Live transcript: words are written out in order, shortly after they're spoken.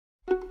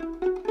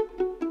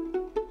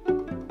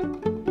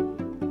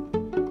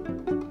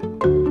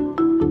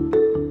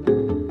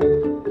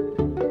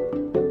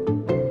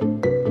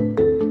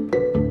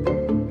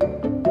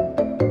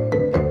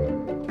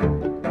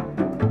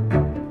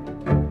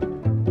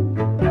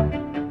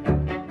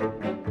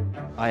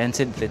I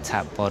entered the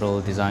tap bottle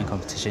design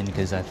competition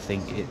because I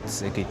think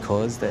it's a good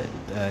cause that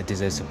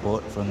deserves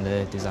support from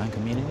the design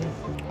community.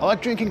 I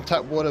like drinking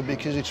tap water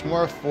because it's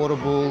more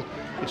affordable,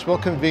 it's more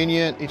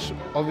convenient, it's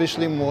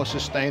obviously more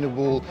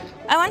sustainable.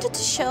 I wanted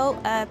to show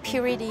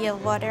purity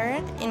of water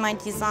in my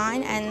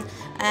design, and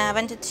I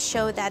wanted to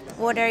show that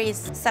water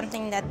is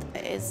something that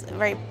is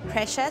very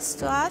precious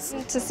to us.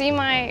 To see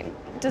my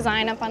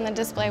design up on the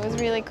display was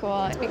really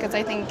cool because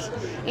I think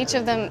each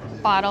of the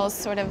bottles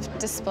sort of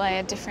display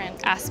a different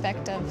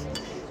aspect of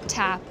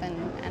tap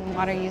and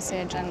water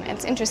usage, and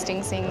it's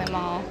interesting seeing them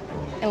all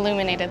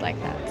illuminated like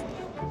that.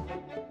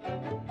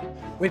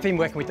 We've been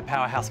working with the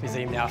Powerhouse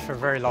Museum now for a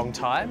very long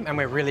time, and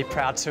we're really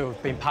proud to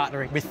have been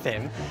partnering with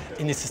them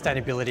in this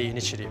sustainability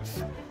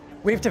initiative.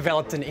 We've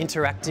developed an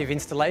interactive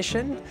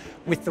installation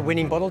with the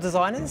winning bottle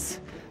designers,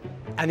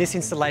 and this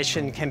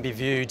installation can be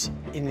viewed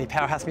in the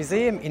Powerhouse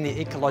Museum in the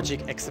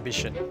Ecologic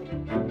exhibition.